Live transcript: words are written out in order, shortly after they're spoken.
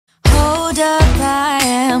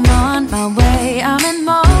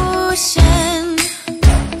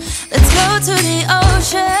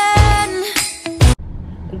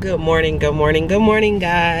Good morning, good morning, good morning,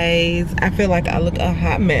 guys. I feel like I look a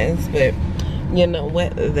hot mess, but you know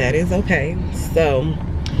what, that is okay. So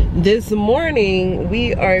this morning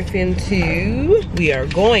we are going to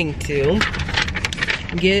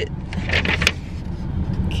get,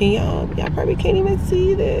 y'all probably can't even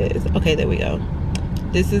see this. Okay, there we go.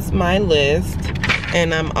 This is my list,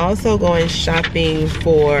 and I'm also going shopping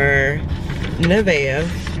for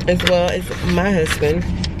Nevaeh as well as my husband.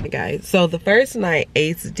 Guys, so the first night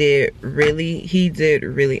Ace did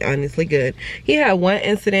really honestly good. He had one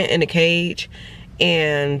incident in the cage,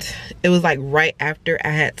 and it was like right after I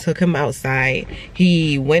had took him outside.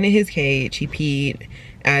 He went in his cage, he peed.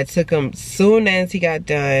 I took him soon as he got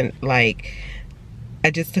done, like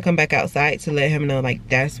I just took him back outside to let him know like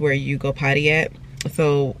that's where you go potty at.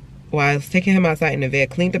 So while I was taking him outside in the vet,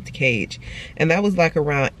 cleaned up the cage, and that was like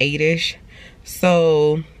around 8ish.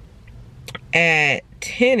 So at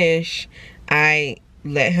 10ish, I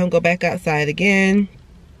let him go back outside again.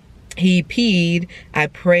 He peed. I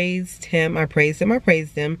praised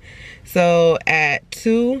him. So at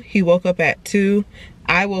 2, he woke up at 2.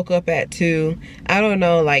 I woke up at 2. I don't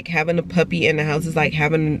know, like having a puppy in the house is like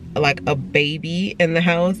having like a baby in the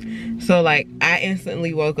house. So like I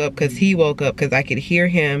instantly woke up because he woke up because I could hear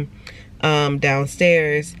him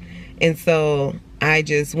downstairs. And so I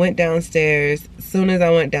just went downstairs. As soon as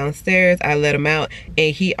I went downstairs, I let him out,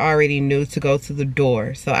 and he already knew to go to the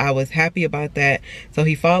door. So I was happy about that. So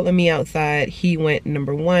he followed me outside. He went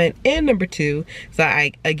number 1 and number 2. So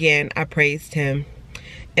I praised him.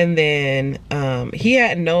 And then he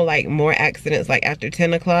had no like more accidents like after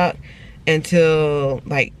 10 o'clock until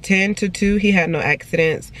like 10 to 2 he had no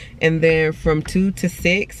accidents, and then from 2 to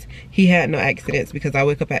 6 he had no accidents because I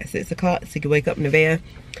wake up at 6 o'clock so he could wake up Nevaeh.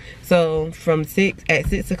 So from 6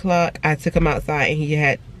 o'clock I took him outside,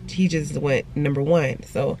 and he just went number 1.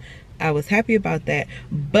 So I was happy about that,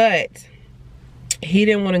 but he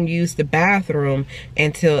didn't want to use the bathroom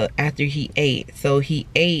until after he ate. So he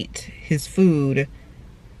ate his food.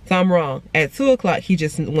 So I'm wrong. At 2 o'clock he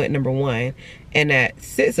just went number 1, and at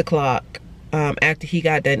 6 o'clock after he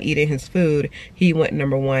got done eating his food, he went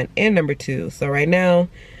number 1 and number 2. So right now,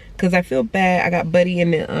 because I feel bad, I got Buddy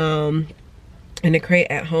in the crate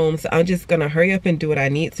at home, so I'm just gonna hurry up and do what I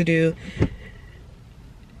need to do.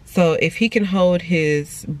 So if he can hold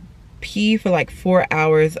his pee for like 4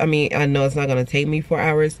 hours, I mean, I know it's not gonna take me 4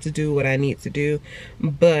 hours to do what I need to do,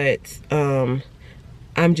 but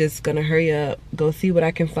I'm just gonna hurry up, go see what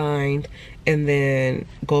I can find, and then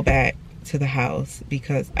go back to the house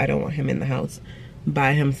because I don't want him in the house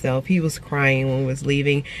by himself. He was crying when we was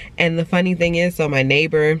leaving. And the funny thing is, so my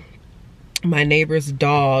neighbor's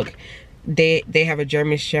dog, they have a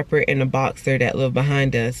German Shepherd and a boxer that live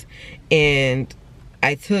behind us, and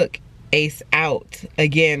I took Ace out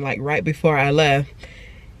again like right before I left,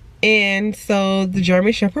 and so the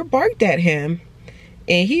German Shepherd barked at him.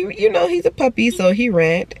 And he, you know, he's a puppy, so he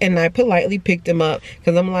ran, and I politely picked him up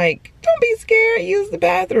because I'm like, don't be scared, use the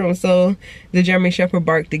bathroom. So the German Shepherd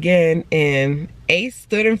barked again, and Ace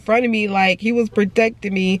stood in front of me like he was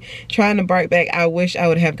protecting me, trying to bark back. I wish I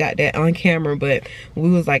would have got that on camera, but we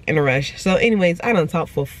was like in a rush. So anyways, I done talked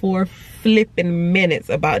for 4 flipping minutes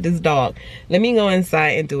about this dog. Let me go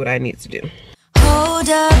inside and do what I need to do. Hold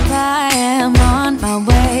up, I am on my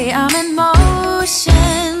way, I'm in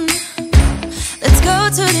motion. Let's go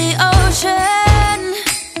to the ocean.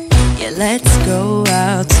 Yeah, let's go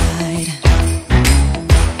outside.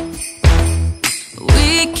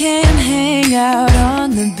 We can hang out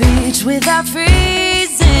on the beach without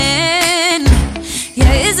freezing.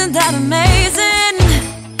 Yeah, isn't that amazing?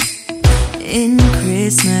 In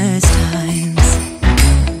Christmas times,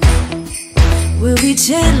 we'll be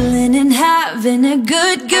chilling and having a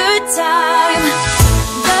good time.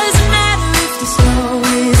 Doesn't matter if the snow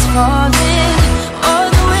is falling,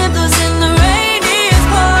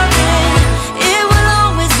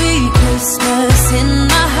 in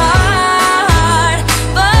my heart.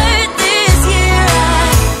 But this year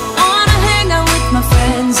I wanna hang out with my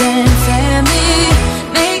friends and family,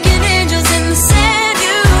 making angels in the sand.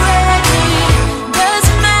 You ready?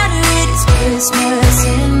 Doesn't matter, it is Christmas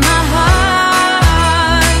in my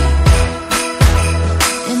heart.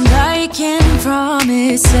 And I can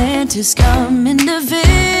promise Santa's coming to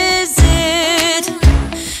visit.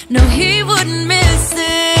 No, he wouldn't miss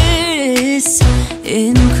this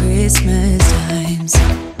in Christmas times.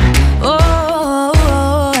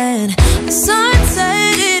 Oh, and the sun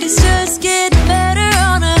said it is just getting better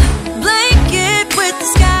on a blanket with the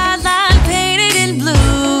skyline painted in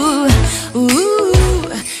blue. Ooh,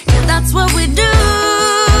 yeah, that's what we do.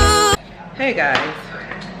 Hey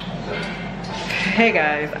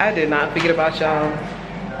guys, I did not forget about y'all.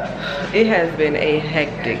 It has been a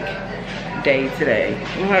hectic day today.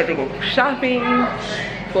 We had to go shopping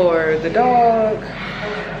for the dog,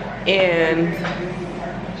 and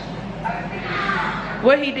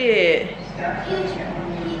what he did,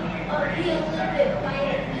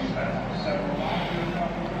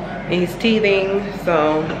 he's teething,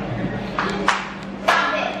 so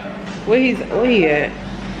where he at?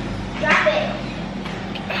 Drop it.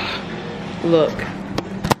 Look.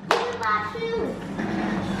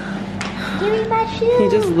 Give me my shoe. He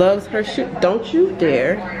just loves her shoe. Don't you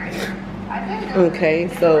dare. Okay,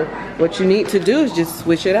 so what you need to do is just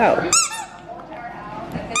switch it out.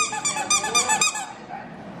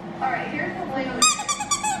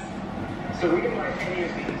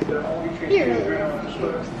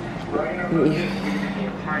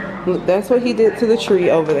 Look, that's what he did to the tree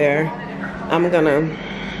over there. I'm gonna,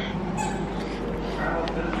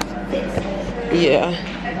 yeah.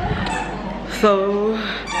 So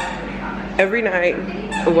every night,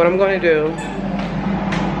 what I'm going to do,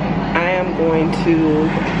 I am going to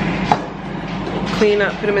clean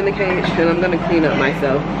up, put him in the cage, and I'm going to clean up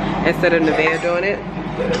myself instead of Nevaeh doing it.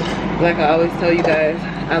 Like I always tell you guys,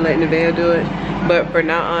 I let Nevaeh do it, but for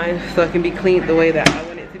now on, so it can be cleaned the way that I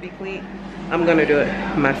want it to be cleaned, I'm going to do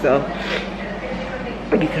it myself,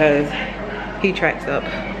 because he tracks up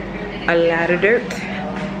a lot of dirt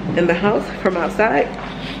in the house from outside.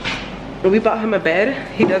 We bought him a bed.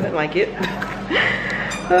 He doesn't like it.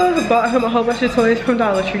 Bought him a whole bunch of toys from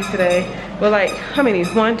Dollar Tree today. Well, like, how many?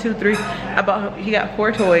 1, 2, 3. I bought him, he got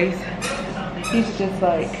 4 toys. He's just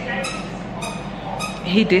like,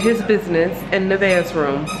 he did his business in Nevaeh's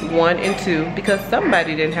room, 1 and 2, because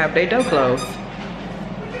somebody didn't have their door closed.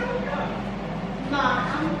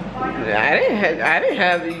 I didn't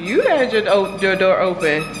have, you had your door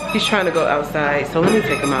open. He's trying to go outside, so let me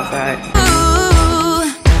take him outside.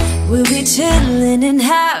 Ooh, we'll be chilling and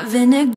having a